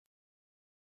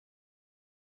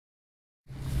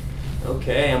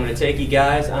Okay, I'm going to take you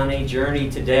guys on a journey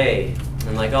today.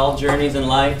 And like all journeys in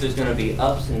life, there's going to be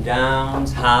ups and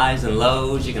downs, highs and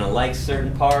lows. You're going to like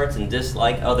certain parts and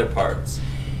dislike other parts.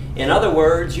 In other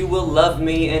words, you will love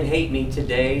me and hate me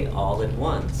today all at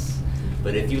once.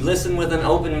 But if you listen with an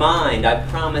open mind, I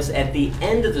promise at the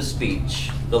end of the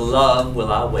speech, the love will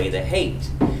outweigh the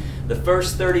hate. The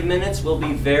first 30 minutes will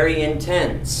be very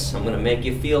intense. I'm going to make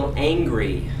you feel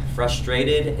angry,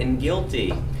 frustrated, and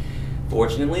guilty.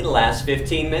 Fortunately, the last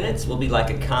 15 minutes will be like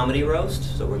a comedy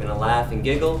roast, so we're going to laugh and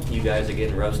giggle. You guys are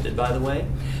getting roasted, by the way.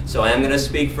 So I am going to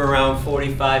speak for around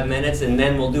 45 minutes, and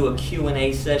then we'll do a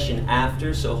Q&A session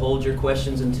after, so hold your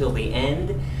questions until the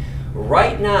end.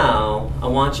 Right now, I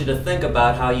want you to think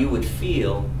about how you would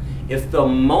feel if the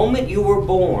moment you were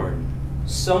born,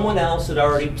 someone else had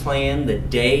already planned the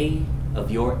day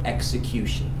of your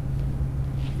execution.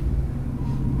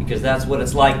 Because that's what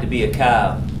it's like to be a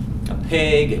cow, a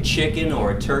pig, a chicken,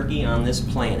 or a turkey on this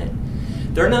planet.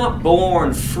 They're not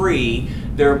born free,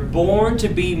 they're born to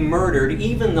be murdered,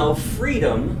 even though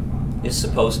freedom is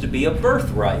supposed to be a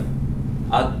birthright,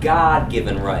 a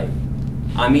God-given right.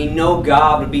 I mean, no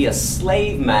God would be a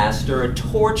slave master, a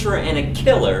torturer, and a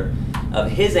killer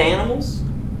of his animals,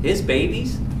 his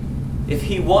babies. If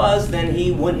he was, then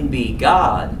he wouldn't be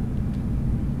God.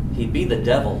 He'd be the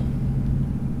devil.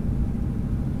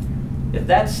 If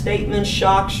that statement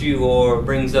shocks you or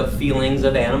brings up feelings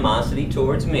of animosity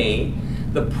towards me,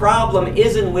 the problem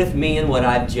isn't with me and what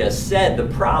I've just said. The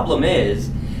problem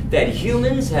is that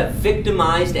humans have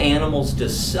victimized animals to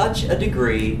such a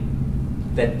degree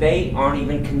that they aren't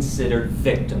even considered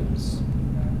victims.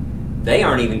 They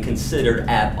aren't even considered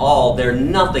at all. They're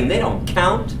nothing. They don't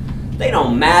count. They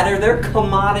don't matter. They're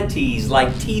commodities like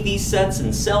TV sets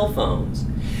and cell phones.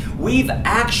 We've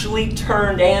actually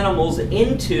turned animals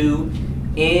into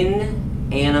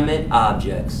inanimate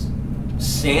objects.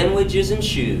 Sandwiches and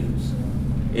shoes.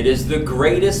 It is the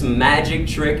greatest magic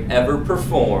trick ever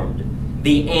performed.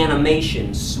 The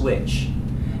animation switch.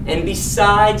 And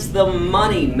besides the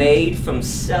money made from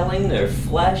selling their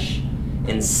flesh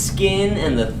and skin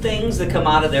and the things that come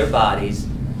out of their bodies,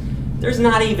 there's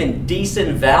not even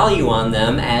decent value on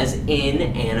them as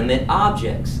inanimate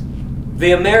objects.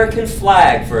 The American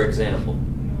flag, for example,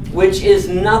 which is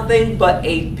nothing but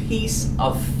a piece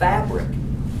of fabric.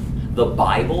 The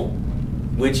Bible,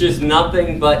 which is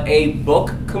nothing but a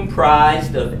book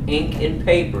comprised of ink and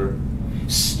paper,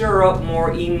 stir up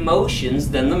more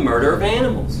emotions than the murder of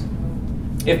animals.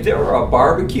 If there were a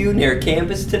barbecue near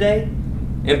campus today,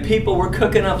 and people were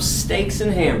cooking up steaks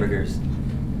and hamburgers,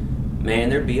 man,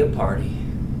 there'd be a party.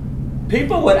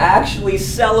 People would actually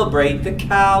celebrate the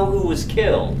cow who was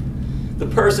killed, the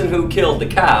person who killed the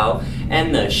cow,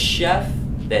 and the chef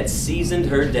that seasoned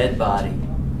her dead body.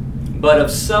 But if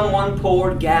someone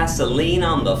poured gasoline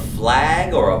on the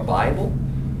flag or a Bible,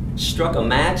 struck a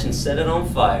match and set it on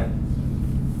fire,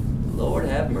 Lord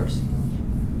have mercy.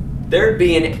 There'd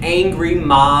be an angry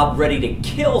mob ready to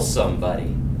kill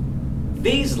somebody.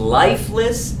 These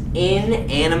lifeless,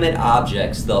 inanimate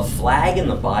objects, the flag and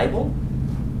the Bible,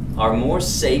 are more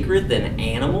sacred than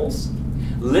animals,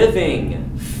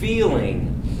 living,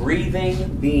 feeling,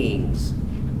 breathing beings.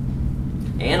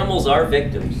 Animals are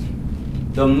victims,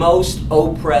 the most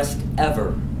oppressed ever.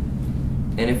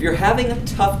 And if you're having a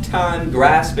tough time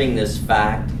grasping this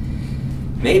fact,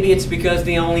 maybe it's because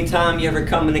the only time you ever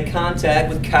come into contact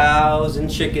with cows and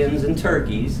chickens and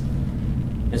turkeys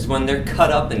is when they're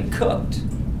cut up and cooked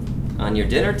on your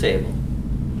dinner table.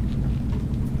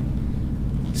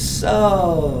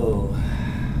 So,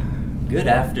 good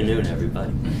afternoon,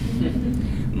 everybody.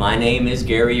 My name is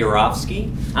Gary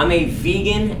Yourofsky. I'm a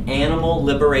vegan animal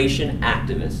liberation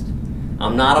activist.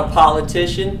 I'm not a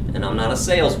politician and I'm not a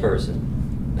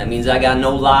salesperson. That means I got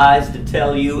no lies to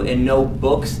tell you and no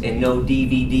books and no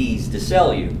DVDs to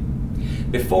sell you.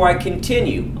 Before I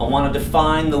continue, I want to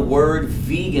define the word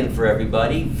vegan for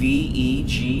everybody,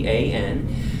 V-E-G-A-N.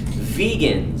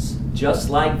 Vegans, just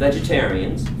like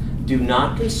vegetarians, do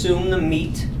not consume the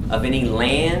meat of any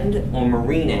land or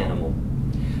marine animal.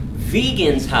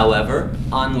 Vegans, however,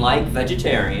 unlike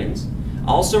vegetarians,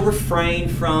 also refrain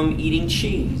from eating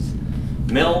cheese,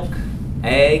 milk,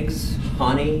 eggs,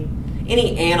 honey,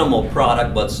 any animal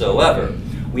product whatsoever.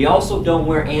 We also don't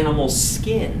wear animal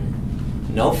skin.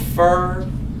 No fur,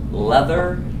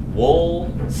 leather,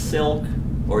 wool, silk,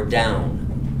 or down.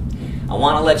 I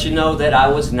want to let you know that I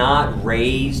was not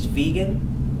raised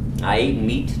vegan. I ate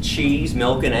meat, cheese,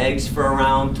 milk, and eggs for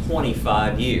around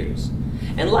 25 years.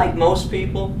 And like most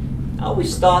people, I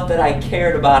always thought that I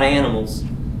cared about animals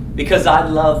because I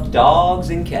loved dogs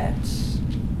and cats,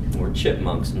 or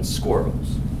chipmunks and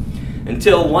squirrels.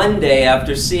 Until one day,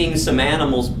 after seeing some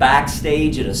animals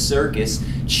backstage at a circus,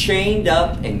 chained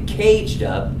up and caged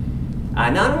up, I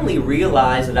not only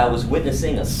realized that I was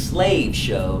witnessing a slave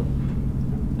show,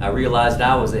 I realized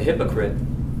I was a hypocrite,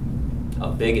 a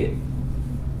bigot,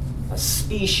 a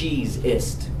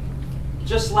speciesist.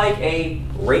 Just like a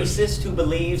racist who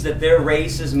believes that their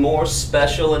race is more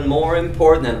special and more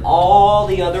important than all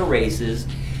the other races,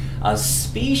 a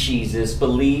speciesist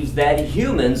believes that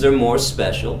humans are more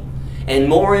special and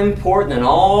more important than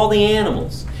all the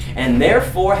animals, and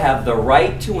therefore have the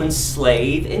right to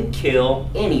enslave and kill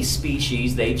any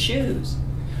species they choose.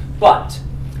 But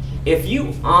if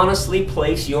you honestly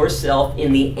place yourself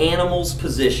in the animal's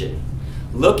position,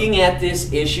 looking at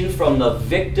this issue from the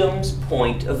victim's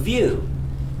point of view,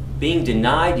 being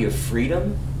denied your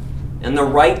freedom and the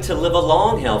right to live a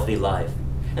long, healthy life,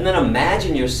 and then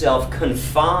imagine yourself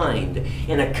confined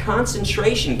in a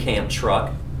concentration camp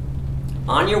truck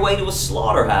on your way to a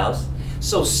slaughterhouse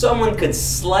so someone could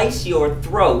slice your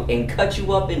throat and cut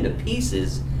you up into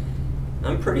pieces,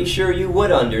 I'm pretty sure you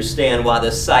would understand why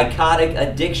the psychotic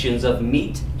addictions of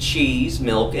meat, cheese,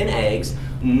 milk, and eggs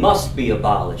must be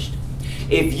abolished.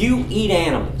 If you eat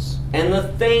animals and the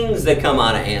things that come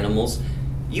out of animals,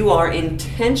 you are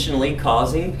intentionally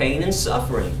causing pain and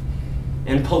suffering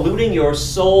and polluting your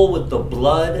soul with the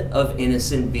blood of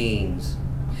innocent beings.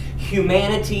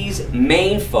 Humanity's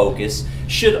main focus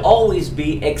should always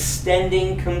be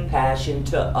extending compassion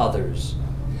to others,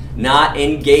 not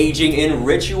engaging in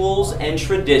rituals and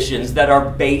traditions that are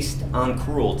based on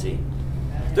cruelty.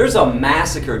 There's a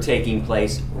massacre taking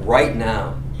place right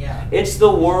now. It's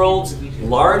the world's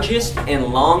largest and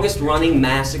longest running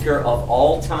massacre of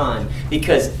all time,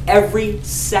 because every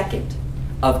second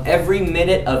of every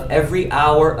minute of every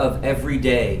hour of every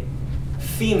day,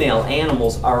 female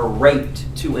animals are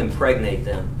raped to impregnate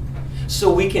them,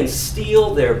 so we can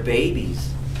steal their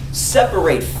babies,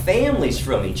 separate families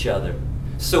from each other,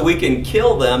 so we can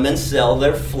kill them and sell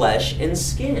their flesh and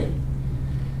skin.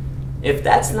 If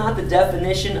that's not the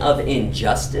definition of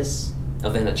injustice,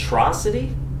 of an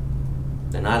atrocity,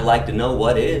 then I'd like to know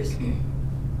what is.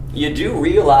 You do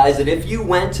realize that if you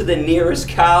went to the nearest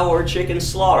cow or chicken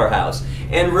slaughterhouse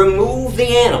and removed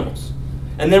the animals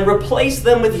and then replaced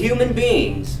them with human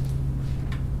beings,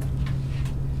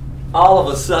 all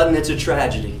of a sudden it's a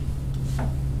tragedy.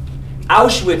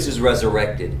 Auschwitz is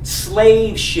resurrected.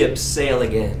 Slave ships sail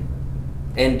again.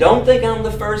 And don't think I'm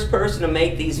the first person to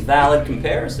make these valid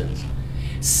comparisons.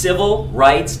 Civil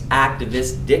rights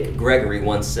activist Dick Gregory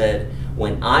once said,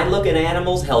 "When I look at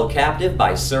animals held captive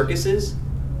by circuses,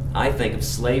 I think of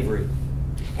slavery."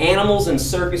 Animals in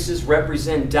circuses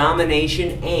represent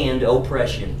domination and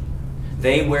oppression.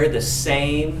 They wear the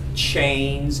same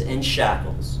chains and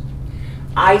shackles.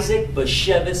 Isaac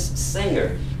Bashevis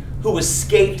Singer, who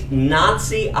escaped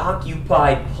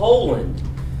Nazi-occupied Poland,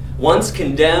 once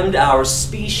condemned our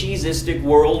speciesistic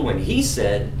world when he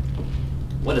said,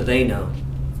 what do they know?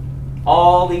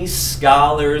 All these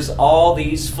scholars, all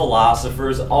these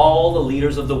philosophers, all the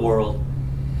leaders of the world,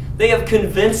 they have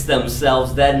convinced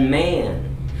themselves that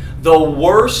man, the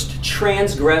worst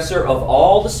transgressor of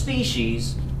all the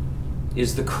species,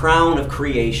 is the crown of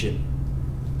creation.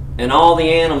 And all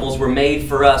the animals were made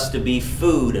for us to be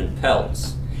food and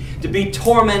pelts, to be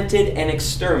tormented and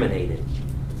exterminated.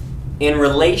 In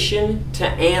relation to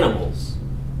animals,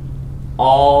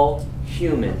 all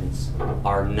humans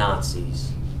are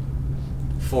Nazis.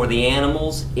 For the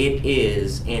animals, it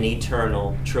is an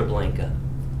eternal Treblinka.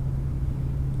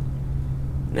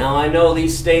 Now, I know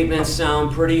these statements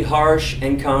sound pretty harsh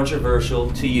and controversial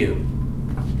to you,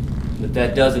 but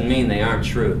that doesn't mean they aren't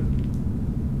true.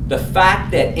 The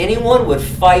fact that anyone would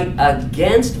fight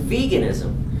against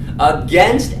veganism,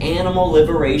 against animal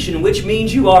liberation, which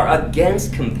means you are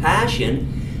against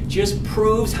compassion, just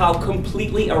proves how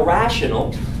completely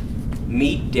irrational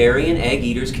meat, dairy, and egg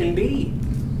eaters can be.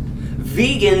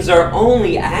 Vegans are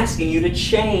only asking you to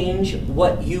change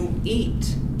what you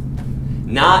eat,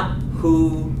 not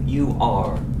who you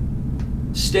are.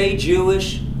 Stay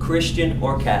Jewish, Christian,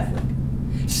 or Catholic.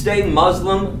 Stay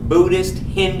Muslim, Buddhist,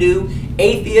 Hindu,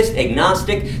 atheist,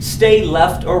 agnostic. Stay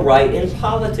left or right in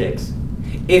politics.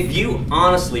 If you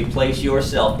honestly place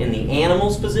yourself in the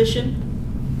animal's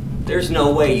position, there's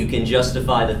no way you can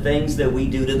justify the things that we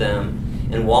do to them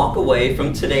and walk away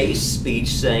from today's speech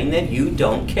saying that you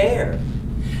don't care.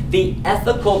 The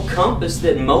ethical compass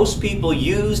that most people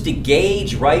use to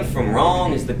gauge right from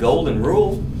wrong is the golden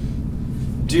rule.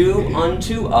 Do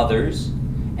unto others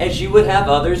as you would have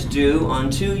others do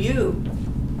unto you.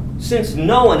 Since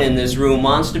no one in this room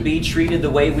wants to be treated the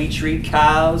way we treat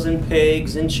cows and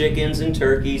pigs and chickens and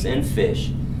turkeys and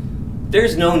fish,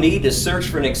 There's no need to search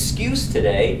for an excuse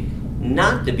today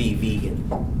not to be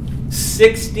vegan.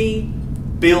 60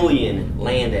 billion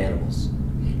land animals,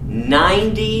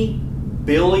 90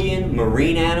 billion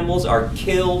marine animals are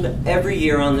killed every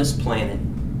year on this planet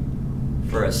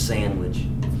for a sandwich,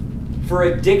 for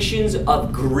addictions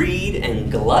of greed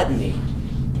and gluttony.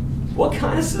 What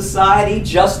kind of society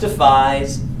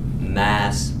justifies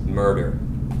mass murder?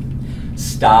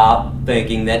 Stop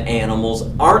thinking that animals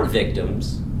aren't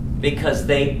victims because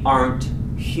they aren't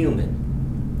human.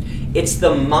 It's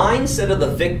the mindset of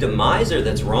the victimizer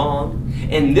that's wrong,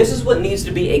 and this is what needs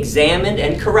to be examined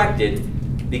and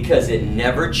corrected because it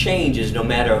never changes no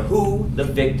matter who the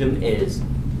victim is.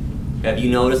 Have you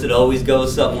noticed it always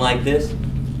goes something like this?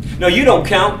 No, you don't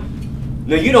count.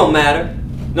 No, you don't matter.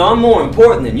 No, I'm more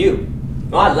important than you.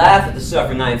 No, I laugh at the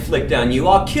suffering I inflict on you.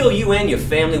 I'll kill you and your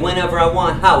family whenever I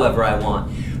want, however I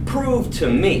want. Prove to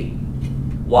me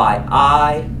why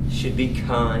I should be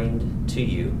kind to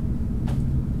you.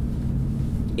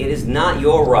 It is not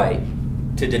your right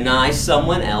to deny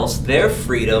someone else their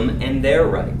freedom and their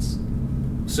rights,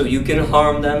 so you can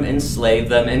harm them, enslave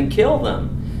them, and kill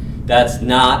them. That's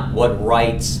not what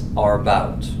rights are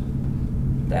about.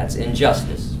 That's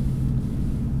injustice.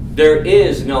 There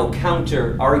is no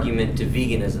counter-argument to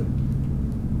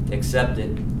veganism. Accept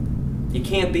it. You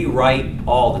can't be right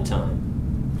all the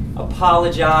time.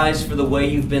 Apologize for the way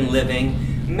you've been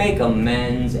living, make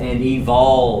amends, and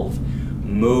evolve.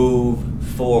 Move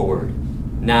forward.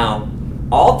 Now,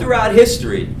 all throughout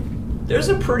history, there's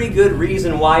a pretty good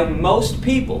reason why most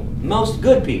people, most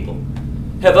good people,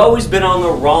 have always been on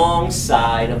the wrong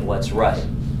side of what's right.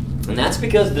 And that's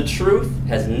because the truth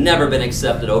has never been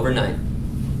accepted overnight.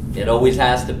 It always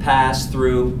has to pass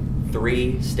through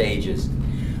 3 stages.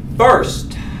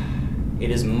 First,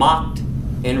 it is mocked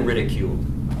and ridiculed.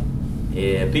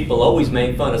 Yeah, people always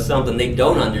make fun of something they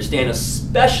don't understand,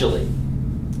 especially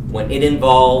when it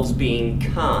involves being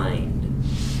kind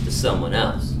to someone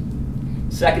else.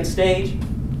 Second stage,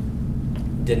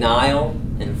 denial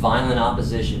and violent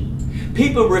opposition.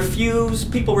 People refuse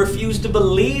to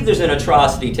believe there's an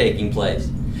atrocity taking place,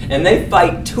 and they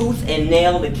fight tooth and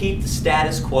nail to keep the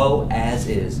status quo as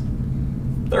is.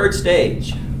 Third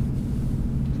stage,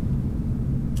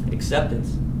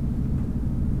 acceptance.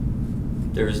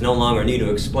 There is no longer need to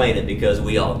explain it because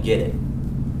we all get it.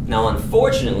 Now,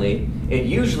 unfortunately, it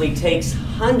usually takes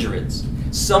hundreds,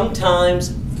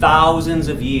 sometimes thousands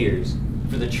of years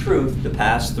for the truth to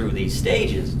pass through these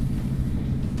stages.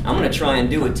 I'm going to try and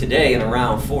do it today in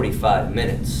around 45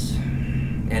 minutes.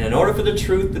 And in order for the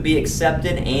truth to be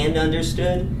accepted and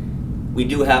understood, we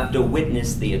do have to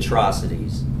witness the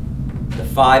atrocities. The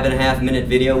 5.5-minute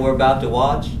video we're about to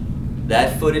watch,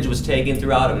 that footage was taken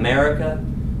throughout America,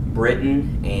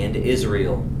 Britain, and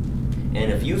Israel.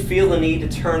 And if you feel the need to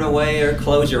turn away or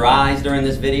close your eyes during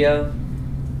this video,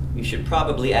 you should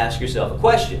probably ask yourself a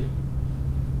question.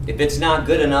 If it's not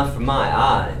good enough for my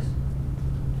eyes,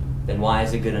 then why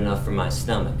is it good enough for my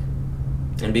stomach?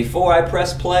 And before I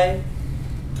press play,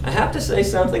 I have to say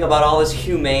something about all this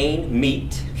humane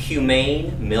meat,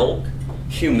 humane milk,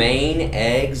 humane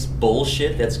eggs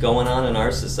bullshit that's going on in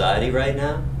our society right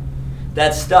now.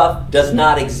 That stuff does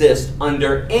not exist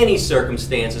under any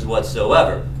circumstances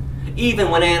whatsoever.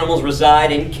 Even when animals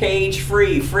reside in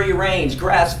cage-free, free-range,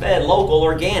 grass-fed, local,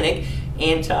 organic,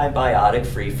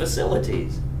 antibiotic-free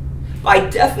facilities. By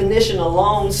definition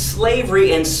alone,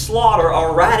 slavery and slaughter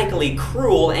are radically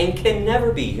cruel and can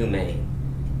never be humane.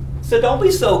 So don't be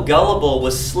so gullible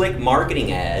with slick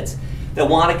marketing ads that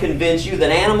want to convince you that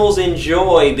animals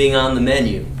enjoy being on the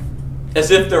menu.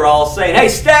 As if they're all saying, hey,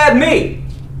 stab me!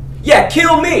 Yeah,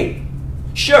 kill me!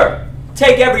 Sure,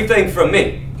 take everything from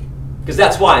me. Because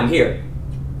that's why I'm here.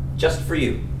 Just for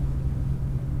you.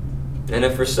 And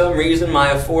if for some reason my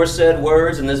aforesaid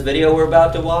words in this video we're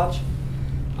about to watch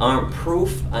aren't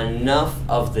proof enough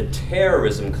of the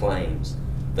terrorism claims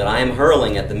that I am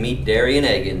hurling at the meat, dairy, and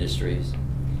egg industries,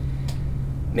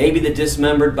 maybe the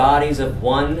dismembered bodies of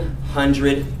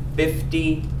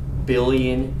 150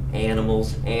 billion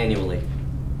animals annually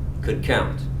could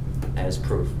count as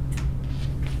proof.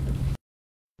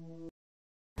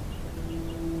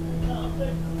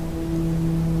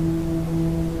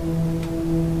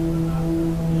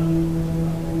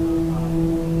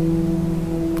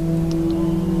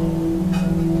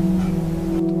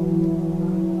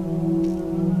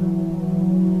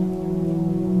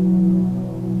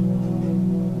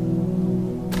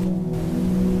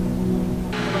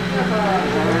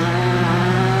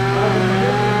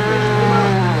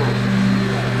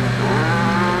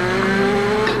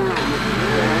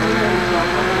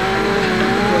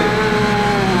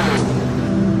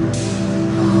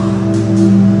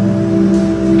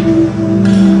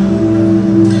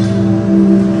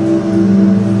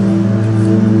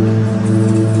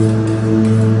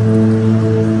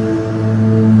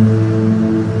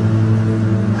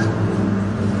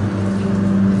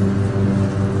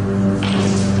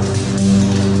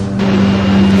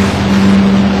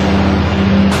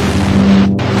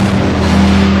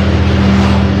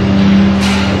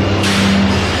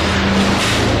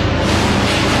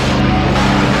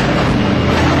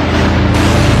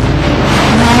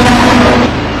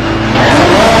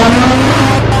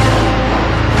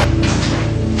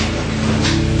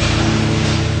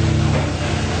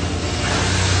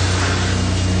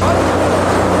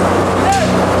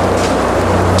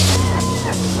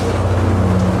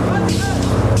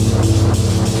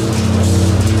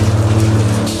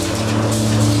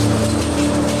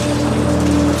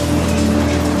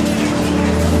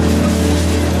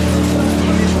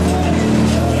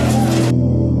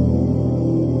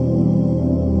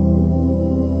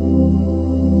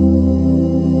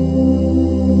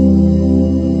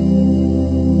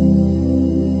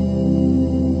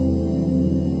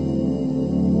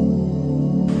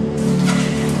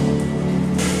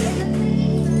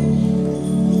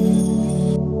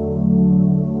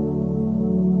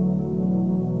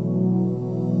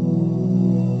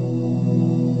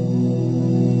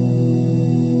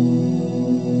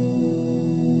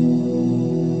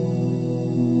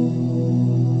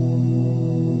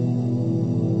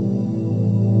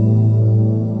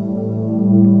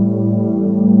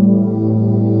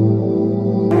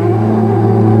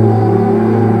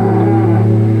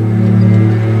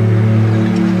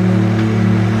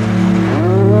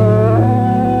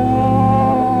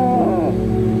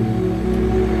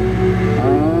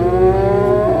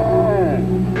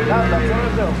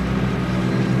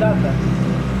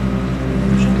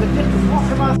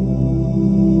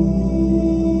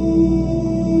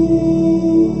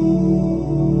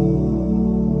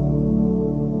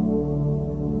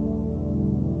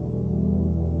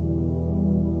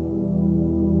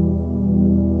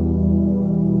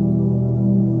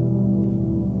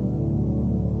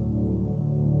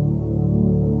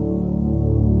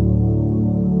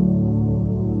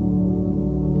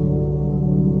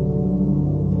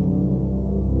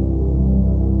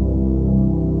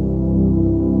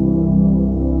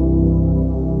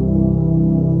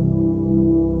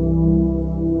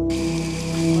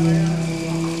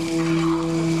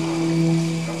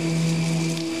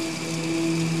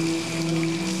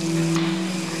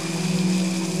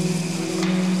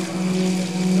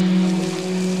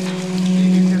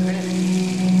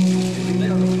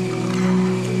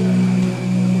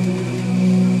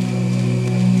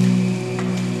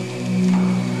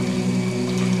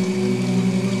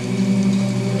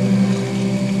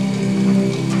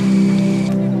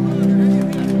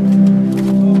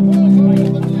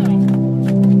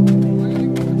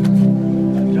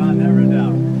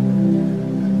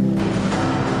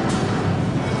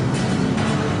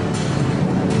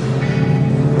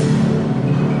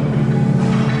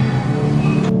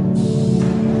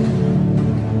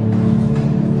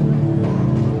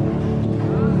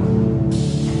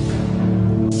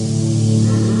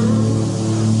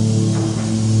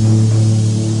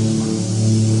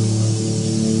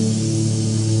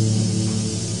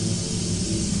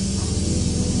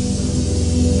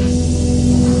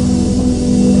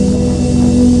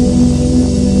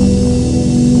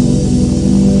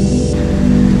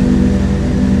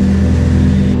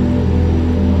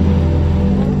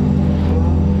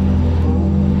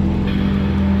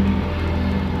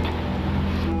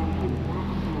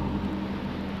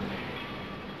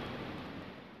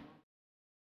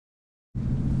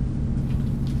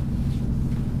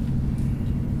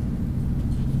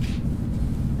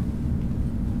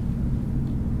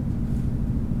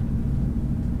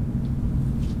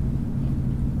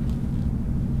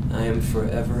 am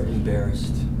forever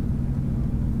embarrassed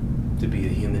to be a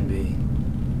human being.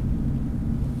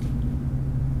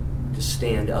 To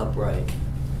stand upright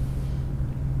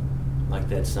like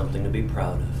that's something to be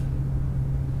proud of.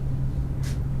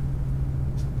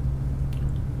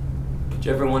 Did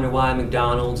you ever wonder why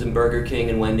McDonald's and Burger King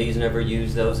and Wendy's never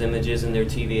use those images in their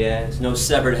TV ads? No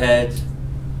severed heads,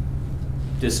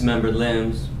 dismembered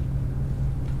limbs,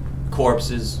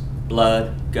 corpses,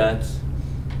 blood, guts.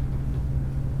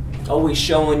 Always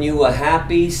showing you a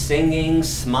happy, singing,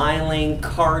 smiling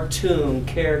cartoon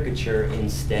caricature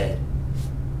instead.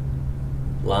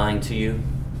 Lying to you,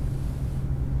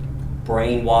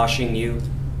 brainwashing you,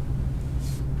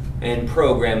 and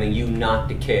programming you not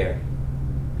to care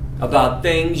about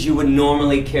things you would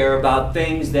normally care about,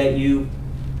 things that you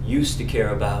used to care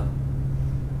about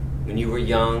when you were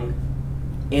young,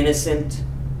 innocent,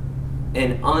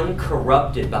 and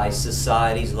uncorrupted by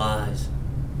society's lies.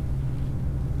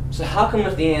 So how come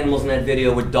if the animals in that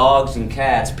video were dogs and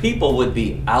cats, people would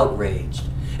be outraged?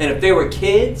 And if they were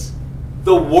kids,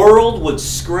 the world would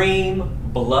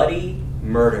scream bloody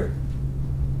murder.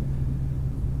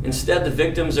 Instead, the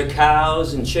victims are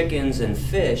cows and chickens and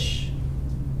fish,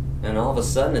 and all of a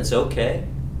sudden it's okay.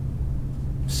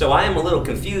 So I am a little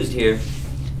confused here.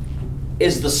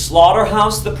 Is the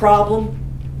slaughterhouse the problem?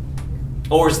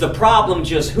 Or is the problem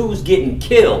just who's getting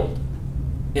killed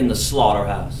in the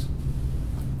slaughterhouse?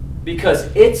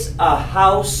 Because it's a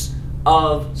house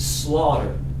of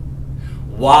slaughter.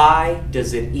 Why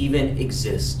does it even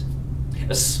exist?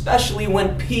 Especially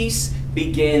when peace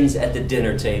begins at the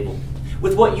dinner table,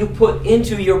 with what you put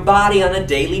into your body on a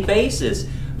daily basis.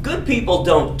 Good people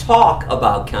don't talk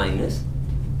about kindness.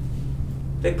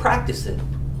 They practice it.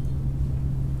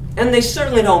 And they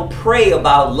certainly don't pray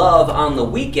about love on the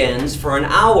weekends for an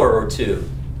hour or two.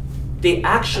 They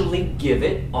actually give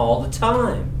it all the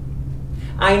time.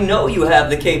 I know you have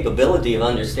the capability of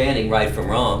understanding right from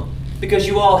wrong, because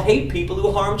you all hate people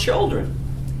who harm children.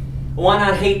 Why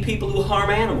not hate people who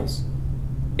harm animals?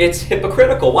 It's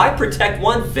hypocritical. Why protect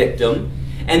one victim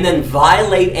and then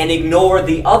violate and ignore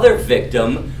the other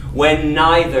victim when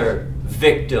neither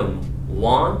victim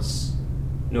wants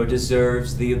nor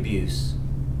deserves the abuse?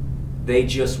 They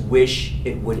just wish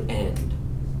it would end.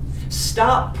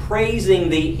 Stop praising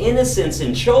the innocence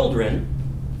in children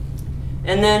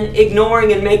and then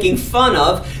ignoring and making fun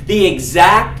of the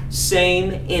exact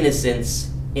same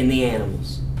innocence in the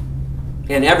animals.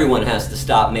 And everyone has to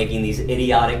stop making these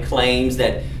idiotic claims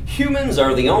that humans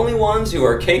are the only ones who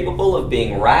are capable of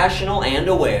being rational and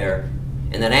aware,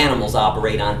 and that animals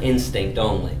operate on instinct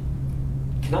only.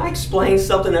 Can I explain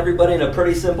something to everybody in a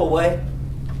pretty simple way?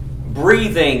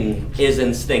 Breathing is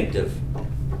instinctive.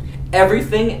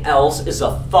 Everything else is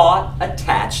a thought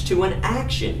attached to an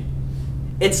action.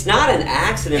 It's not an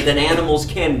accident that animals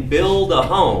can build a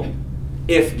home,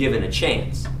 if given a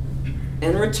chance,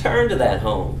 and return to that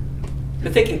home.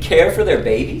 That they can care for their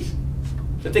babies,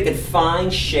 that they can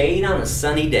find shade on a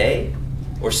sunny day,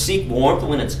 or seek warmth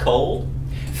when it's cold,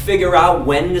 figure out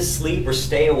when to sleep or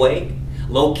stay awake,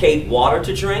 locate water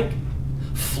to drink,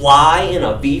 fly in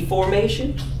a V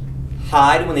formation,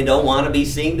 hide when they don't want to be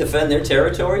seen, defend their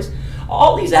territories.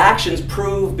 All these actions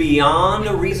prove beyond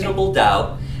a reasonable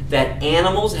doubt that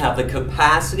animals have the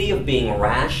capacity of being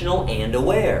rational and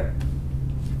aware.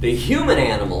 The human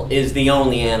animal is the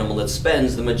only animal that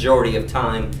spends the majority of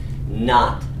time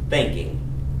not thinking.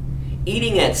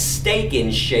 Eating at Steak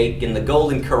and Shake in the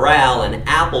Golden Corral and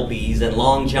Applebee's and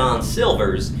Long John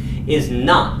Silver's is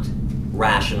not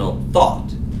rational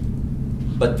thought.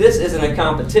 But this isn't a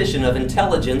competition of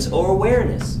intelligence or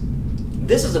awareness.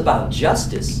 This is about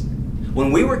justice.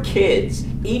 When we were kids,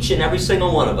 each and every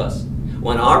single one of us,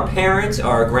 when our parents or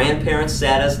our grandparents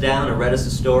sat us down and read us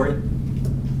a story,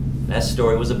 that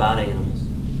story was about animals.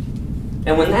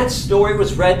 And when that story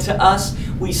was read to us,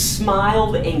 we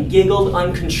smiled and giggled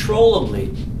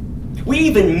uncontrollably. We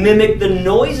even mimicked the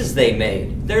noises they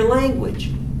made, their language.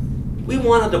 We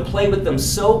wanted to play with them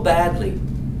so badly,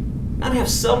 not have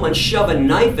someone shove a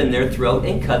knife in their throat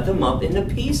and cut them up into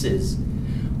pieces.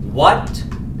 What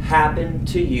happened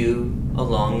to you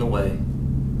along the way?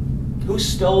 Who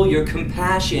stole your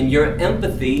compassion, your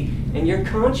empathy, and your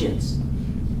conscience?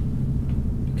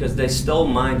 Because they stole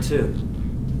mine too.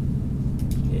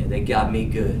 Yeah, they got me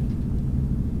good.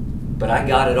 But I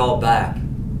got it all back.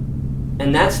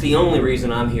 And that's the only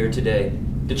reason I'm here today,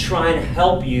 to try and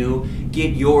help you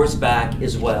get yours back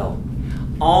as well.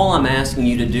 All I'm asking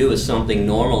you to do is something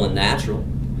normal and natural.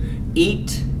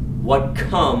 Eat what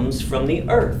comes from the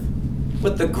earth,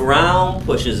 what the ground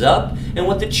pushes up and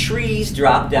what the trees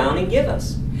drop down and give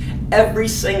us. Every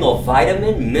single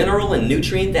vitamin, mineral, and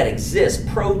nutrient that exists,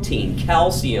 protein,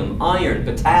 calcium, iron,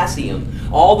 potassium,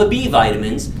 all the B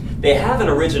vitamins, they have an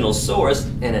original source,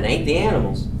 and it ain't the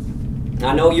animals.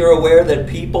 I know you're aware that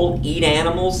people eat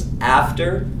animals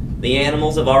after the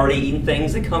animals have already eaten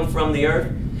things that come from the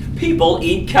earth. People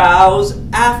eat cows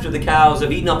after the cows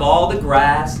have eaten up all the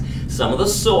grass, some of the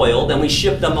soil, then we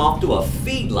ship them off to a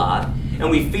feedlot, and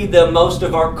we feed them most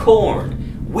of our corn,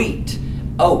 wheat,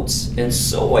 oats, and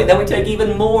soy. Then we take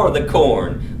even more of the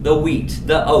corn, the wheat,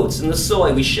 the oats, and the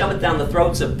soy. We shove it down the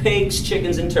throats of pigs,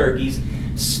 chickens, and turkeys.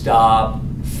 Stop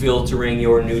filtering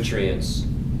your nutrients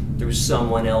through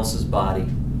someone else's body.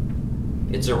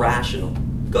 It's irrational.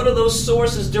 Go to those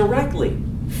sources directly.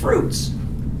 Fruits,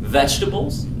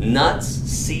 vegetables, nuts,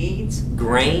 seeds,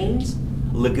 grains,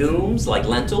 legumes like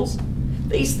lentils.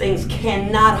 These things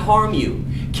cannot harm you,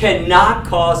 cannot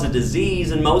cause a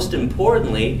disease, and most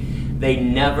importantly, they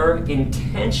never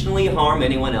intentionally harm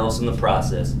anyone else in the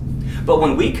process. But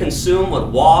when we consume what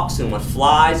walks and what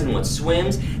flies and what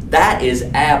swims, that is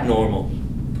abnormal.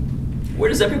 Where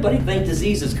does everybody think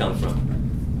diseases come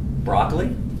from?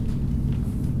 Broccoli?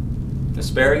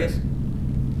 Asparagus?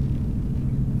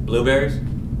 Blueberries?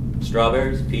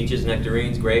 Strawberries? Peaches,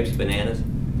 nectarines, grapes, bananas?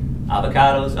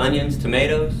 Avocados, onions,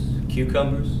 tomatoes,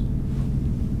 cucumbers?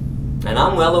 And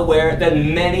I'm well aware that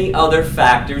many other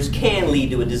factors can lead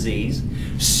to a disease.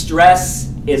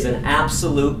 Stress is an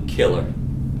absolute killer.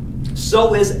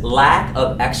 So is lack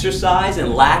of exercise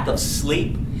and lack of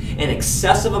sleep and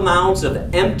excessive amounts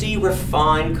of empty,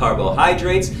 refined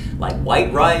carbohydrates like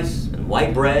white rice and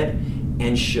white bread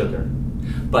and sugar.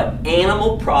 But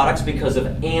animal products, because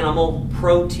of animal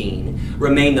protein,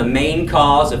 remain the main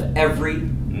cause of every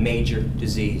major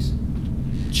disease.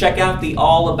 Check out the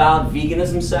All About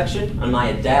Veganism section on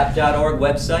my ADAPTT.org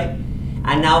website.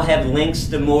 I now have links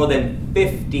to more than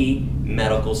 50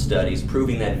 medical studies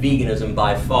proving that veganism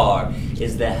by far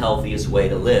is the healthiest way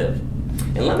to live.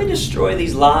 And let me destroy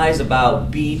these lies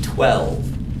about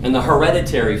B12 and the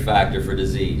hereditary factor for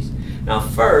disease. Now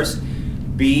first,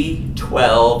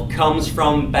 B12 comes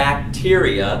from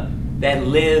bacteria that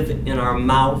live in our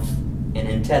mouth and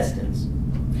intestines.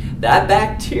 That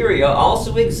bacteria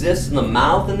also exists in the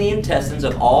mouth and the intestines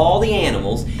of all the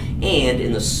animals and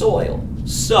in the soil.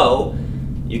 So,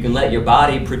 you can let your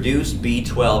body produce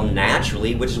B12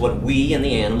 naturally, which is what we and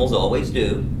the animals always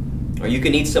do. Or you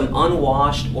can eat some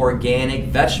unwashed organic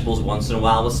vegetables once in a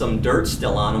while with some dirt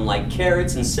still on them, like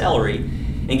carrots and celery,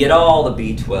 and get all the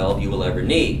B12 you will ever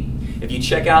need. If you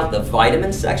check out the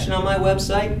vitamin section on my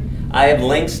website, I have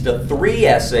links to 3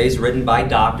 essays written by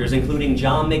doctors, including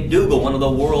John McDougall, one of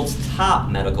the world's top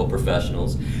medical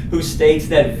professionals, who states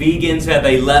that vegans have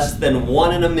a less than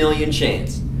 1 in a million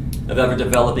chance of ever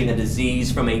developing a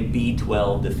disease from a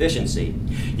B12 deficiency.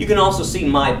 You can also see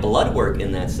my blood work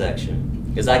in that section,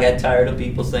 because I got tired of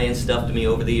people saying stuff to me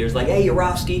over the years like, "Hey,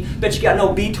 Yourofsky, bet you got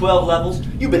no B12 levels.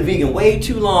 You've been vegan way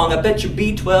too long. I bet your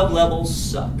B12 levels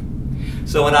suck."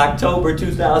 So in October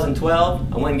 2012,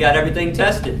 I went and got everything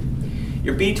tested.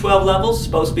 Your B12 levels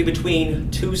supposed to be between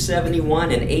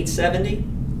 271 and 870.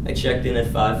 I checked in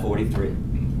at 543.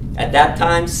 At that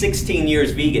time, 16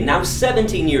 years vegan. Now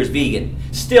 17 years vegan.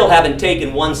 Still haven't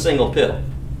taken one single pill.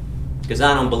 Because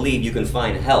I don't believe you can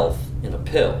find health in a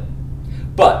pill.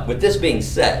 But with this being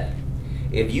said,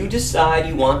 if you decide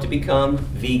you want to become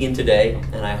vegan today,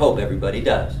 and I hope everybody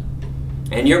does,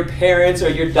 and your parents or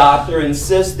your doctor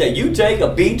insist that you take a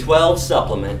B12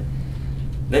 supplement,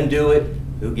 then do it.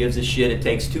 Who gives a shit? It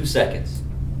takes 2 seconds.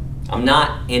 I'm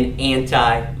not an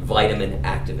anti-vitamin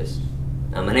activist.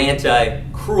 I'm an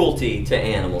anti-cruelty to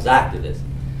animals activist.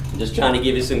 I'm just trying to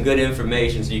give you some good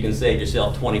information so you can save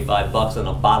yourself 25 bucks on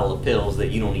a bottle of pills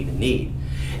that you don't even need.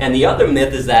 And the other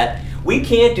myth is that we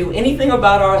can't do anything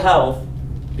about our health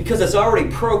because it's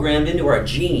already programmed into our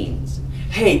genes.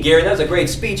 Hey, Gary, that was a great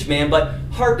speech, man, but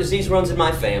heart disease runs in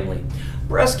my family.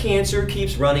 Breast cancer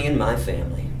keeps running in my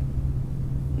family.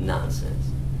 Nonsense.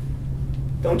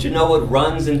 Don't you know what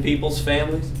runs in people's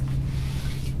families?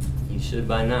 You should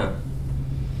by now.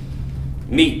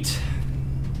 Meat,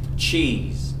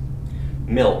 cheese,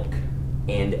 milk,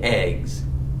 and eggs.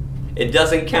 It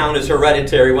doesn't count as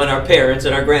hereditary when our parents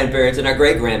and our grandparents and our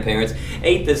great-grandparents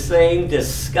ate the same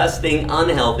disgusting,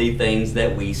 unhealthy things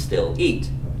that we still eat.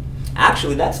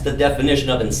 Actually, that's the definition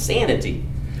of insanity.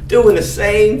 Doing the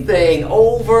same thing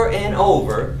over and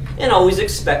over and always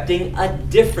expecting a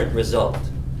different result.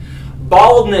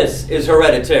 Baldness is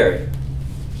hereditary.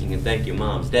 You can thank your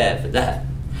mom's dad for that.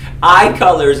 Eye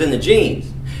color is in the genes.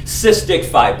 Cystic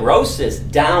fibrosis,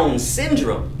 Down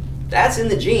syndrome, that's in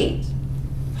the genes.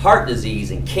 Heart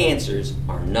disease and cancers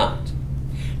are not.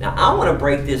 Now, I want to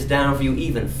break this down for you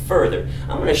even further.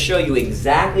 I'm going to show you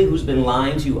exactly who's been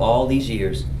lying to you all these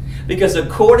years. Because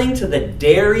according to the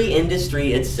dairy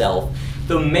industry itself,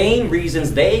 the main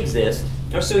reasons they exist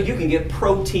are so you can get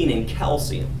protein and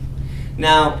calcium.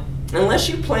 Now, unless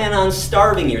you plan on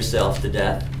starving yourself to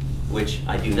death, which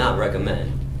I do not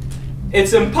recommend,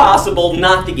 it's impossible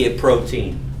not to get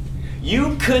protein.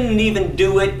 You couldn't even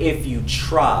do it if you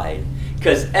tried,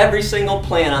 because every single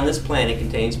plant on this planet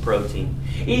contains protein.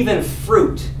 Even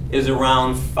fruit is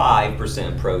around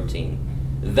 5% protein.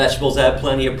 Vegetables have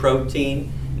plenty of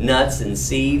protein. Nuts and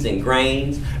seeds and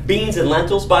grains. Beans and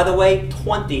lentils, by the way,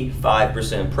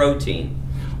 25% protein.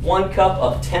 1 cup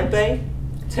of tempeh.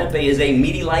 Tempeh is a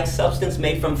meaty-like substance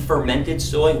made from fermented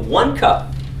soy. 1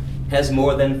 cup has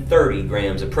more than 30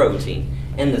 grams of protein.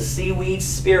 And the seaweed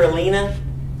spirulina,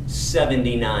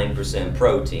 79%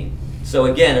 protein. So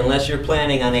again, unless you're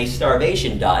planning on a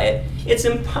starvation diet, it's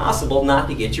impossible not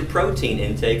to get your protein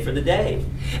intake for the day.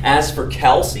 As for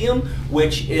calcium,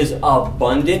 which is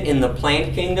abundant in the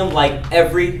plant kingdom, like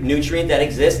every nutrient that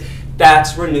exists,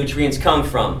 that's where nutrients come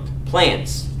from.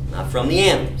 Plants, not from the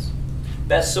animals.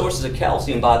 Best sources of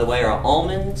calcium, by the way, are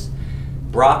almonds,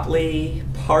 broccoli,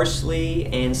 parsley,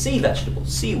 and sea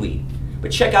vegetables, seaweed.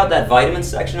 But check out that vitamin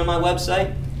section on my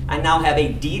website. I now have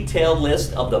a detailed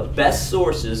list of the best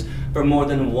sources for more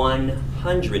than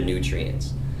 100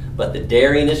 nutrients. But the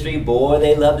dairy industry, boy,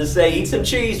 they love to say, eat some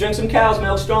cheese, drink some cow's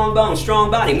milk, strong bones, strong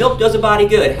body. Milk does a body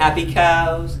good. Happy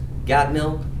cows, got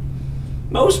milk.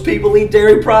 Most people eat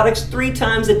dairy products 3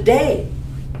 times a day.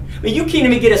 I mean, you can't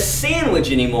even get a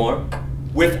sandwich anymore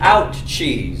without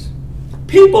cheese.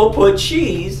 People put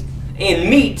cheese and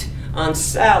meat on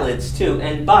salads too.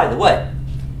 And by the way,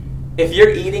 if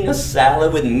you're eating a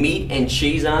salad with meat and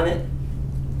cheese on it,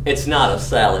 it's not a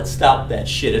salad. Stop that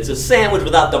shit. It's a sandwich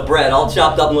without the bread, all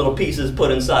chopped up in little pieces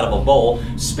put inside of a bowl.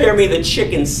 Spare me the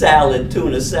chicken salad,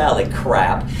 tuna salad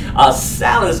crap. A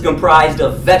salad is comprised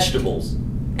of vegetables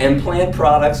and plant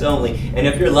products only. And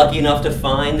if you're lucky enough to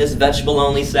find this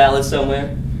vegetable-only salad somewhere,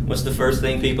 what's the first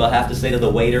thing people have to say to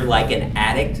the waiter like an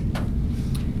addict?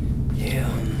 Yeah,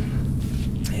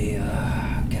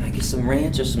 can I get some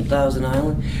ranch or some Thousand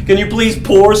Island? Can you please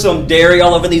pour some dairy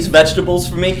all over these vegetables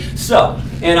for me? So,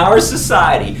 in our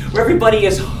society, where everybody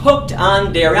is hooked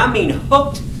on dairy, I mean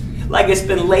hooked like it's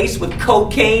been laced with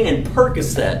cocaine and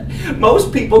Percocet,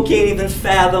 most people can't even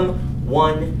fathom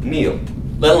one meal,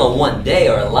 let alone one day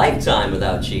or a lifetime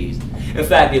without cheese. In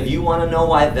fact, if you want to know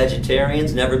why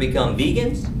vegetarians never become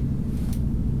vegans,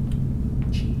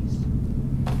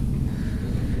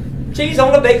 cheese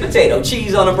on a baked potato,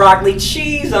 cheese on a broccoli,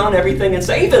 cheese on everything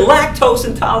inside. Even lactose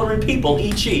intolerant people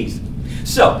eat cheese.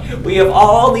 So, we have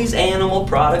all these animal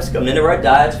products coming into our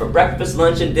diets for breakfast,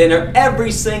 lunch, and dinner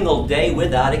every single day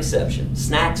without exception.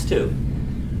 Snacks too.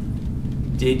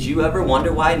 Did you ever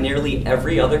wonder why nearly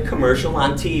every other commercial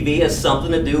on TV has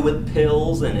something to do with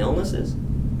pills and illnesses?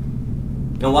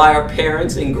 And why our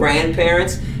parents and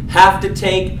grandparents have to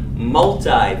take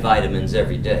multivitamins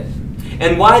every day?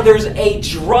 And why there's a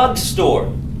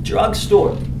drugstore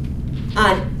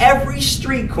on every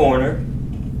street corner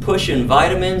pushing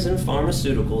vitamins and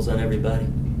pharmaceuticals on everybody.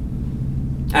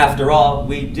 After all,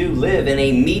 we do live in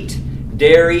a meat,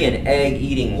 dairy, and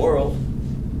egg-eating world.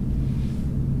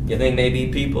 You think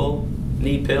maybe people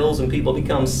need pills and people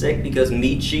become sick because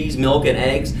meat, cheese, milk, and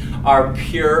eggs are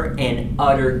pure and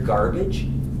utter garbage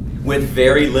with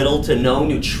very little to no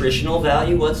nutritional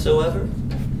value whatsoever?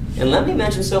 And let me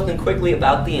mention something quickly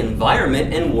about the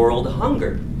environment and world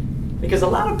hunger. Because a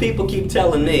lot of people keep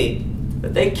telling me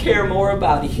that they care more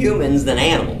about humans than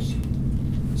animals,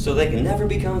 so they can never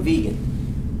become vegan.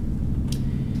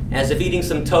 As if eating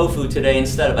some tofu today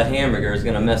instead of a hamburger is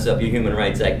going to mess up your human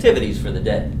rights activities for the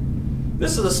day.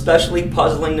 This is especially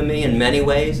puzzling to me in many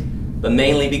ways, but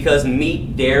mainly because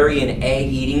meat, dairy, and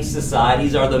egg-eating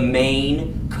societies are the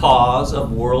main cause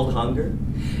of world hunger,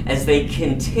 as they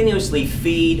continuously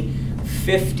feed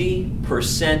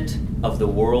 50% of the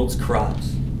world's crops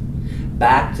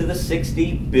back to the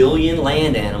 60 billion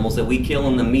land animals that we kill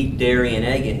in the meat, dairy, and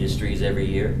egg industries every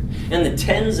year, and the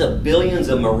tens of billions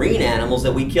of marine animals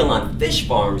that we kill on fish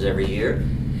farms every year,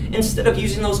 instead of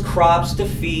using those crops to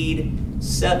feed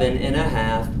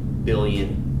 7.5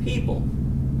 billion people.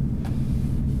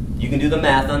 You can do the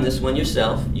math on this one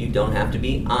yourself. You don't have to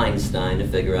be Einstein to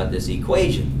figure out this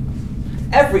equation.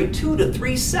 Every 2 to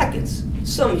 3 seconds,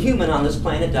 some human on this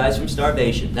planet dies from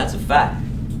starvation. That's a fact.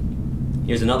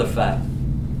 Here's another fact.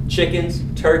 Chickens,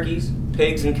 turkeys,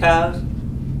 pigs, and cows,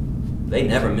 they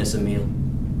never miss a meal.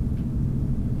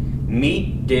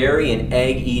 Meat, dairy, and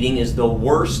egg eating is the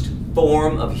worst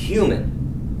form of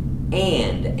human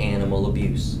and animal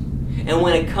abuse. And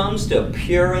when it comes to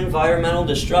pure environmental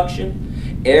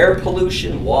destruction, air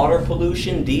pollution, water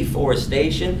pollution,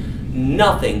 deforestation,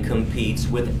 nothing competes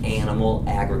with animal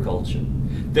agriculture.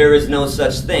 There is no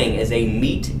such thing as a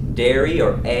meat, dairy,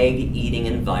 or egg-eating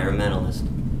environmentalist.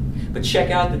 But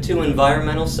check out the 2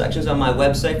 environmental sections on my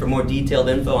website for more detailed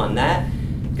info on that,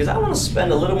 because I want to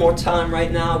spend a little more time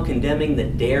right now condemning the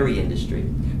dairy industry.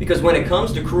 Because when it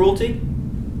comes to cruelty,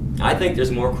 I think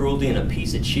there's more cruelty in a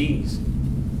piece of cheese,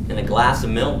 in a glass of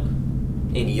milk,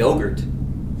 in yogurt,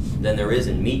 than there is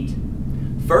in meat.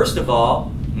 First of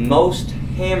all, most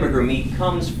hamburger meat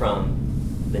comes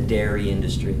from the dairy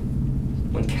industry.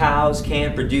 When cows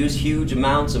can't produce huge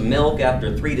amounts of milk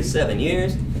after 3 to 7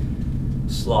 years,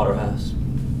 slaughterhouse.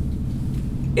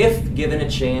 If given a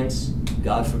chance,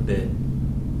 God forbid,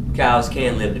 cows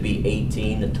can live to be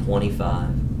 18 to 25.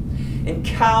 And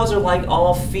cows are like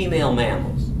all female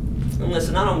mammals. And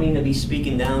listen, I don't mean to be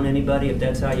speaking down to anybody if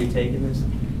that's how you're taking this.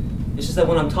 It's just that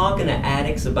when I'm talking to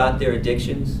addicts about their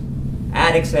addictions,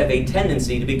 addicts have a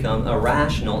tendency to become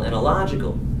irrational and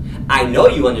illogical. I know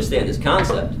you understand this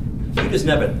concept. You just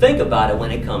never think about it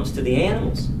when it comes to the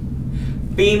animals.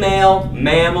 Female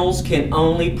mammals can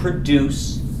only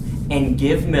produce and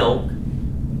give milk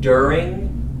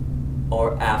during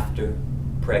or after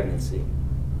pregnancy.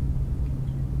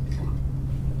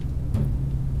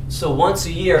 So once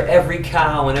a year, every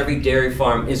cow in every dairy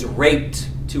farm is raped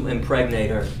to impregnate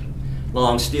her.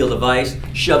 Long steel device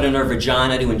shoved in her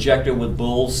vagina to inject her with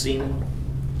bull semen.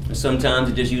 And sometimes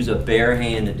they just use a bare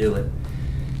hand to do it.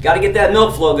 Got to get that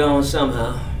milk flow going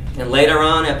somehow. And later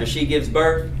on, after she gives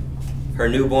birth, her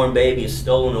newborn baby is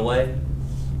stolen away.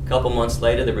 A couple months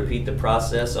later, they repeat the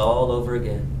process all over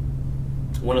again.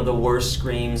 One of the worst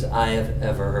screams I have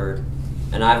ever heard.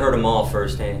 And I've heard them all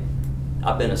firsthand.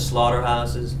 I've been to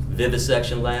slaughterhouses,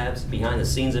 vivisection labs, behind the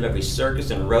scenes of every circus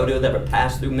and rodeo that ever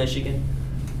passed through Michigan.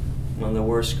 One of the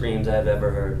worst screams I've ever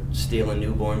heard, stealing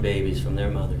newborn babies from their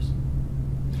mothers.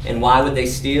 And why would they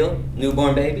steal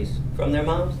newborn babies from their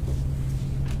moms?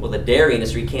 Well, the dairy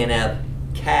industry can't have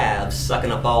calves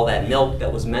sucking up all that milk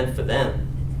that was meant for them,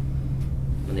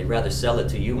 and they'd rather sell it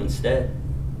to you instead.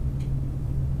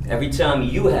 Every time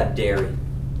you have dairy,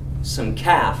 some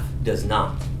calf does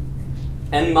not.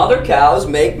 And mother cows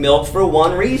make milk for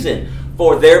one reason,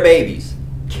 for their babies.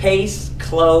 Case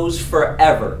closed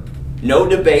forever. No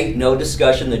debate, no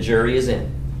discussion, the jury is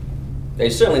in. They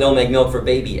certainly don't make milk for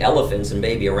baby elephants and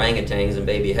baby orangutans and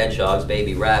baby hedgehogs,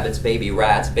 baby rabbits, baby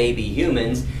rats, baby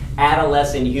humans,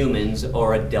 adolescent humans,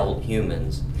 or adult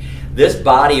humans. This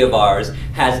body of ours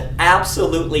has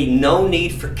absolutely no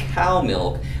need for cow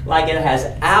milk, like it has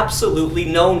absolutely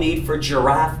no need for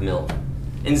giraffe milk,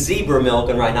 and zebra milk,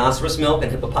 and rhinoceros milk,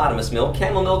 and hippopotamus milk,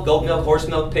 camel milk, goat milk, horse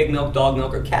milk, pig milk, dog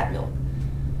milk, or cat milk.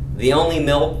 The only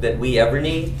milk that we ever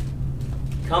need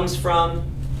comes from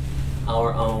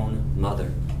our own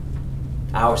mother,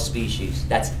 our species.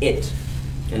 That's it.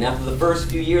 And after the first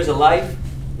few years of life,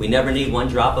 we never need one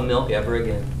drop of milk ever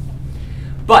again.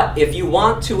 But if you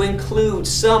want to include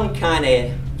some kind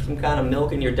of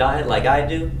milk in your diet like I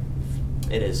do,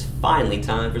 it is finally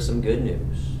time for some good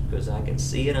news. Because I can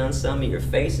see it on some of your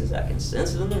faces. I can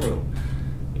sense it in the room.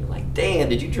 You're like, damn,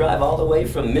 did you drive all the way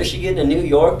from Michigan to New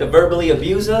York to verbally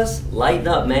abuse us? Lighten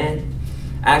up, man.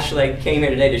 Actually, I came here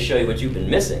today to show you what you've been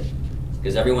missing.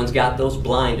 Because everyone's got those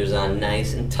blinders on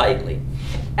nice and tightly.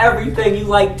 Everything you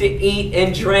like to eat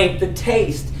and drink, the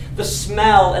taste, the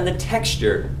smell, and the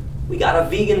texture, we got a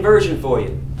vegan version for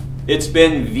you. It's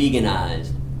been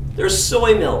veganized. There's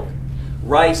soy milk,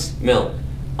 rice milk,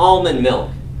 almond milk,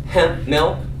 hemp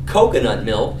milk, coconut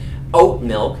milk, oat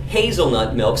milk,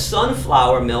 hazelnut milk,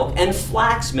 sunflower milk, and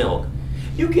flax milk.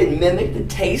 You can mimic the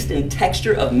taste and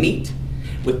texture of meat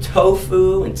with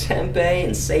tofu and tempeh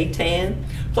and seitan.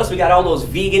 Plus we got all those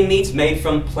vegan meats made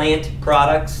from plant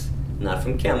products, not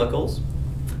from chemicals.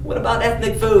 What about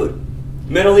ethnic food?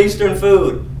 Middle Eastern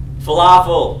food,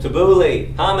 falafel,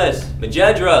 tabbouleh, hummus,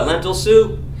 majedra, lentil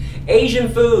soup. Asian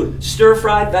food,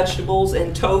 stir-fried vegetables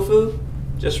and tofu.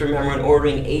 Just remember when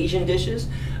ordering Asian dishes,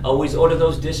 always order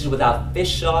those dishes without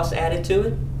fish sauce added to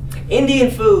it. Indian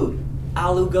food,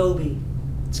 aloo gobi.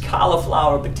 It's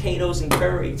cauliflower, potatoes, and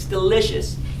curry. It's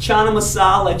delicious. Chana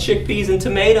masala, chickpeas, and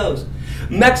tomatoes.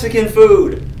 Mexican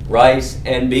food, rice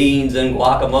and beans and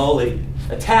guacamole.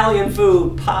 Italian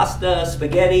food, pasta,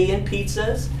 spaghetti, and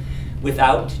pizzas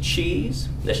without cheese.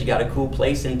 Unless you got a cool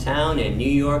place in town, and New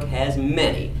York has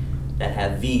many that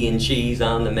have vegan cheese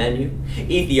on the menu,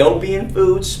 Ethiopian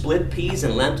food, split peas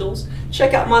and lentils.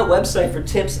 Check out my website for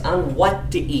tips on what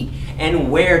to eat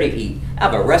and where to eat. I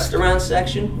have a restaurant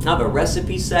section, I have a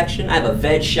recipe section, I have a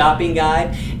veg shopping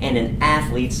guide, and an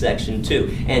athlete section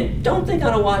too. And don't think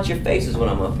I don't watch your faces when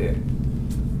I'm up here.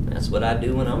 That's what I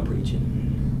do when I'm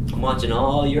preaching. I'm watching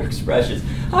all your expressions.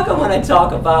 How come when I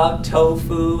talk about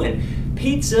tofu and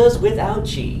pizzas without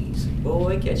cheese,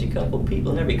 boy, catch a couple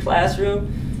people in every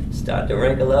classroom, start to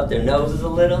wrinkle up their noses a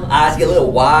little, eyes get a little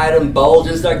wide and bulge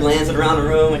and start glancing around the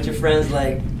room at your friends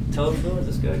like, tofu, is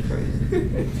this guy crazy?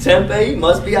 Tempeh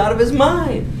must be out of his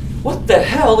mind. What the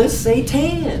hell is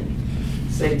seitan?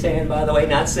 Seitan, by the way,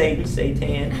 not Satan,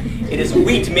 seitan. It is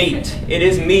wheat meat. It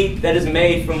is meat that is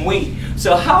made from wheat.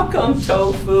 So how come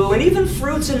tofu and even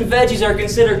fruits and veggies are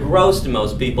considered gross to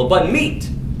most people, but meat?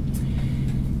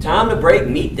 Time to break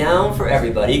meat down for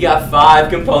everybody. You got 5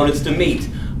 components to meat: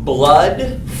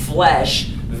 blood, flesh,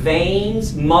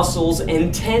 veins, muscles,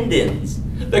 and tendons.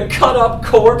 The cut-up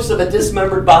corpse of a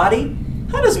dismembered body?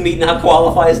 How does meat not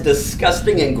qualify as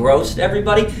disgusting and gross to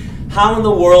everybody? How in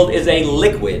the world is a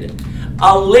liquid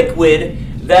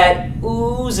that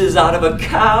oozes out of a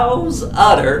cow's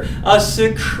udder, a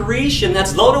secretion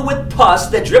that's loaded with pus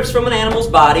that drips from an animal's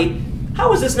body,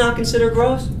 how is this not considered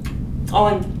gross? Oh,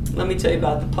 and let me tell you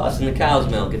about the pus in the cow's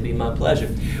milk. It'd be my pleasure.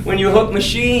 When you hook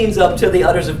machines up to the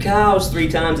udders of cows 3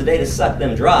 times a day to suck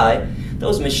them dry,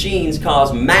 those machines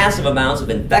cause massive amounts of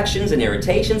infections and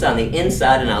irritations on the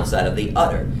inside and outside of the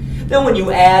udder. Then when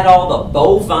you add all the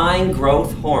bovine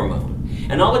growth hormone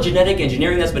and all the genetic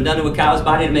engineering that's been done to a cow's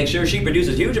body to make sure she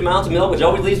produces huge amounts of milk, which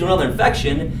always leads to another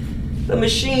infection, the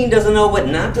machine doesn't know what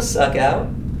not to suck out.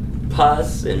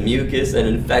 Pus and mucus and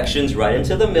infections right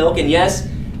into the milk, and yes,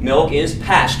 milk is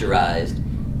pasteurized.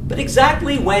 But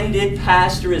exactly when did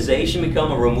pasteurization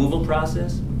become a removal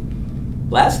process?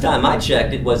 Last time I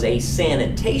checked, it was a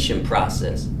sanitation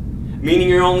process, meaning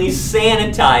you're only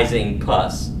sanitizing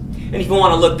pus. And if you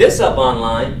want to look this up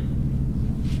online,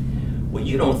 well,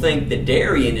 you don't think the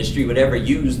dairy industry would ever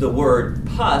use the word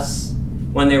pus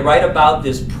when they write about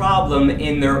this problem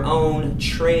in their own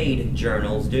trade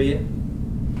journals, do you?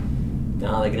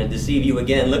 Now they're going to deceive you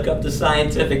again. Look up the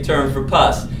scientific term for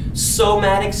pus.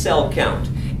 Somatic cell count.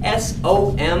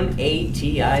 S-O-M-A-T-I-C.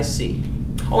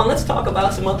 Oh, and let's talk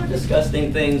about some other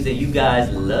disgusting things that you guys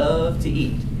love to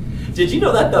eat. Did you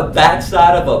know that the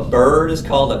backside of a bird is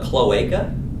called a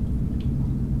cloaca?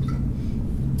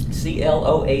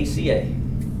 C-L-O-A-C-A.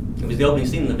 It was the opening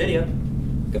scene in the video.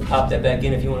 You can pop that back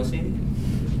in if you want to see it.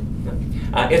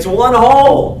 It's one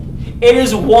hole. It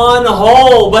is one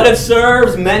hole, but it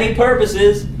serves many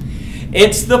purposes.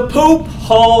 It's the poop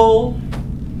hole.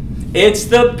 It's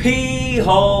the pee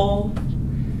hole.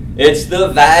 It's the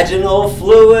vaginal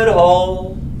fluid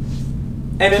hole.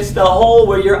 And it's the hole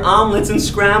where your omelets and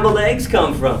scrambled eggs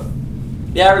come from.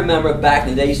 Yeah, I remember back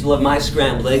in the day, I used to love my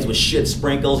scrambled eggs with shit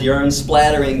sprinkles, urine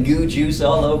splatter, and goo juice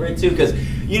all over it too. Because,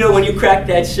 you know, when you crack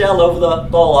that shell over the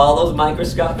bowl, all those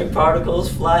microscopic particles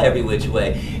fly every which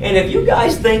way. And if you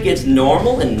guys think it's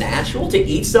normal and natural to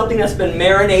eat something that's been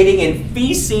marinating in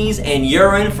feces and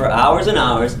urine for hours and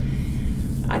hours,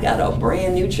 I got a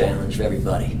brand new challenge for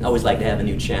everybody. I always like to have a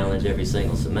new challenge every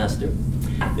single semester.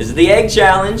 This is the egg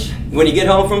challenge. When you get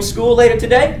home from school later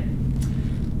today,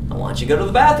 I want you to go to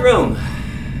the bathroom.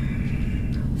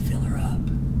 Fill her up.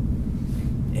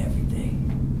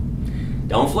 Everything.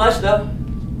 Don't flush though.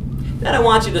 Then I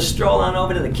want you to stroll on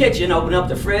over to the kitchen, open up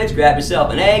the fridge, grab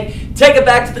yourself an egg, take it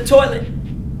back to the toilet.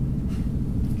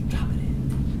 Drop it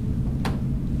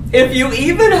in. If you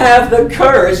even have the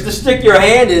courage to stick your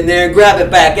hand in there and grab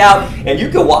it back out, and you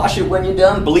can wash it when you're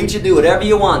done, bleach it, do whatever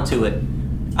you want to it,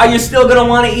 are you still going to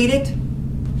want to eat it?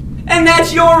 And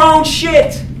that's your own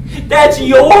shit. That's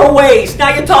your waste.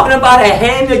 Now you're talking about a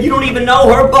hen that you don't even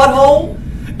know her butthole?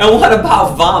 And what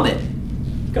about vomit?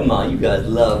 Come on, you guys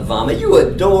love vomit. You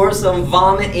adore some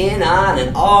vomit in, on,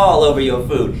 and all over your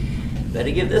food.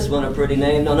 Better give this one a pretty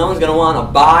name. No one's going to want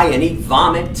to buy and eat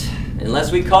vomit unless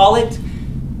we call it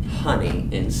honey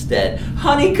instead.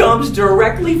 Honey comes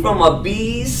directly from a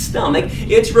bee's stomach.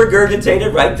 It's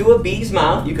regurgitated right through a bee's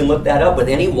mouth. You can look that up with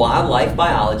any wildlife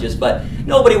biologist, but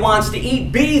nobody wants to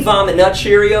eat bee vomit nut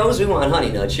Cheerios. We want honey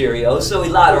nut Cheerios, so we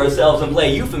lie to ourselves and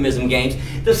play euphemism games.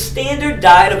 The standard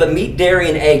diet of a meat, dairy,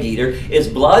 and egg eater is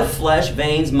blood, flesh,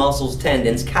 veins, muscles,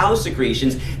 tendons, cow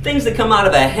secretions, things that come out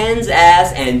of a hen's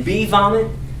ass, and bee vomit.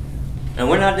 And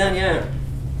we're not done yet.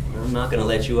 I'm not going to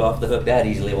let you off the hook that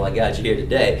easily while I got you here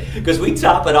today, because we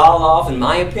top it all off, in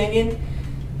my opinion,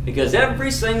 because every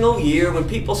single year when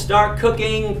people start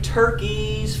cooking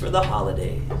turkeys for the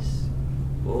holidays,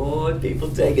 Boy, people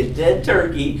take a dead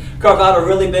turkey, carve out a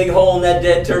really big hole in that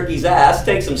dead turkey's ass,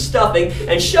 take some stuffing,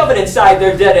 and shove it inside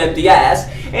their dead empty ass,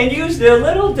 and use their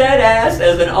little dead ass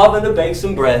as an oven to bake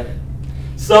some bread.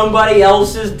 Somebody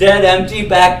else's dead empty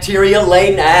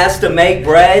bacteria-laden ass to make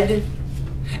bread.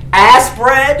 Ass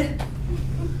bread.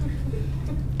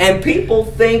 And people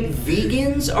think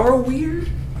vegans are weird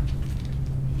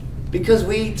because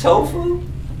we eat tofu.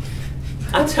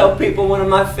 I tell people one of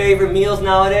my favorite meals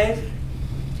nowadays,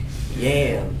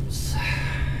 yams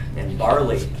and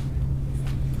barley.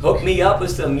 Hook me up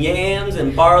with some yams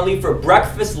and barley for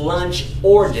breakfast, lunch,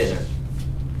 or dinner,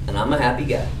 and I'm a happy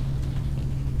guy.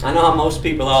 I know how most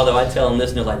people are, though. I tell them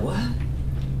this, and they're like, what?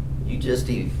 You just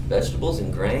eat vegetables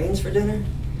and grains for dinner?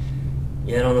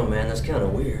 Yeah, I don't know, man. That's kind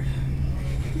of weird.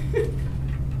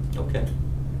 Okay.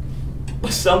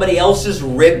 But somebody else's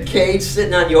rib cage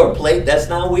sitting on your plate, that's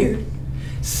not weird?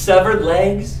 Severed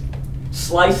legs,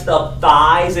 sliced up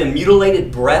thighs, and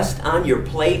mutilated breast on your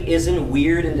plate isn't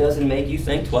weird and doesn't make you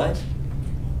think twice?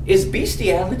 Is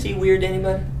bestiality weird to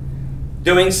anybody?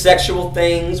 Doing sexual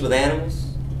things with animals?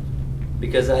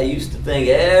 Because I used to think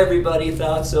everybody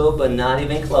thought so, but not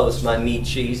even close, my meat,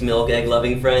 cheese, milk,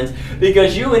 egg-loving friends,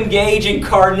 because you engage in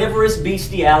carnivorous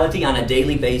bestiality on a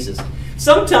daily basis,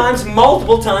 sometimes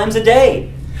multiple times a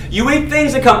day. You eat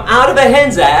things that come out of a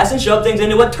hen's ass and shove things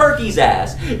into a turkey's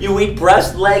ass. You eat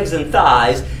breast, legs, and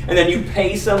thighs, and then you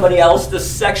pay somebody else to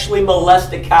sexually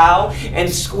molest a cow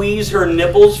and squeeze her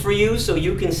nipples for you so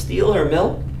you can steal her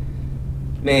milk?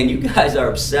 Man, you guys are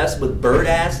obsessed with bird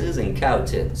asses and cow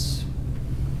tits.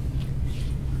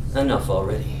 Enough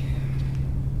already.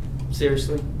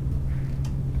 Seriously?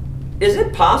 Is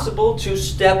it possible to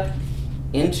step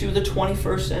into the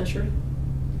 21st century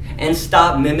and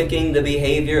stop mimicking the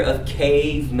behavior of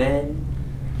cavemen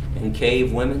and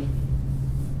cave women?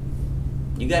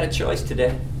 You got a choice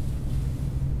today.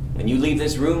 When you leave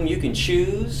this room, you can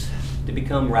choose to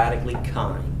become radically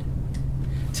kind,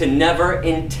 to never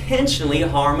intentionally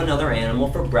harm another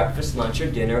animal for breakfast, lunch, or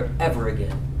dinner ever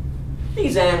again.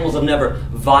 These animals have never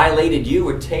violated you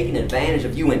or taken advantage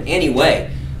of you in any way.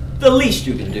 The least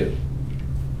you can do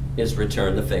is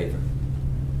return the favor.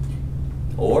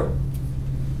 Or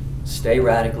stay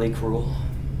radically cruel.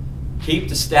 Keep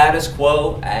the status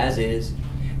quo as is.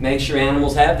 Make sure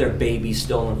animals have their babies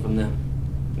stolen from them.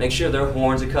 Make sure their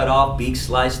horns are cut off, beaks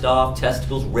sliced off,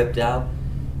 testicles ripped out.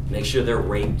 Make sure they're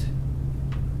raped.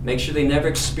 Make sure they never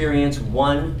experience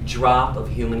one drop of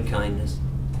human kindness.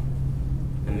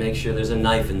 And make sure there's a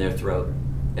knife in their throat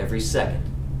every second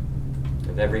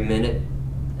of every minute,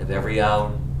 of every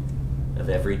hour, of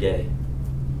every day,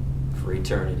 for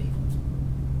eternity.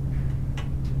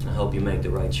 I hope you make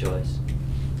the right choice.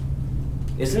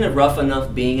 Isn't it rough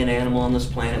enough being an animal on this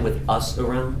planet with us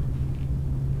around?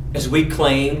 As we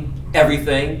claim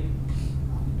everything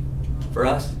for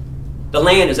us. The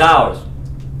land is ours.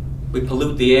 We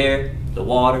pollute the air, the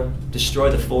water,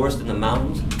 destroy the forest and the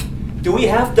mountains. Do we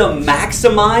have to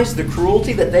maximize the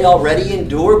cruelty that they already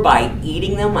endure by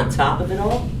eating them on top of it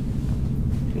all?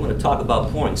 You want to talk about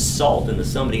pouring salt into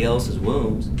somebody else's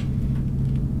wounds.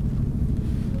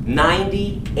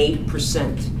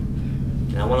 98%.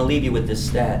 And I want to leave you with this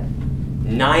stat.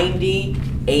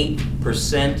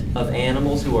 98% of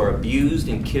animals who are abused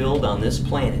and killed on this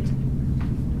planet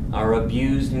are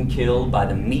abused and killed by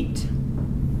the meat,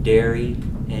 dairy,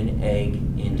 and egg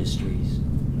industries.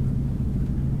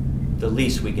 The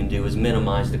least we can do is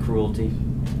minimize the cruelty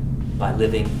by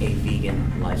living a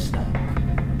vegan lifestyle.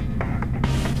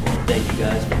 I want to thank you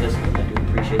guys for listening. I do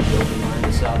appreciate the open mind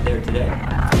that's out there today.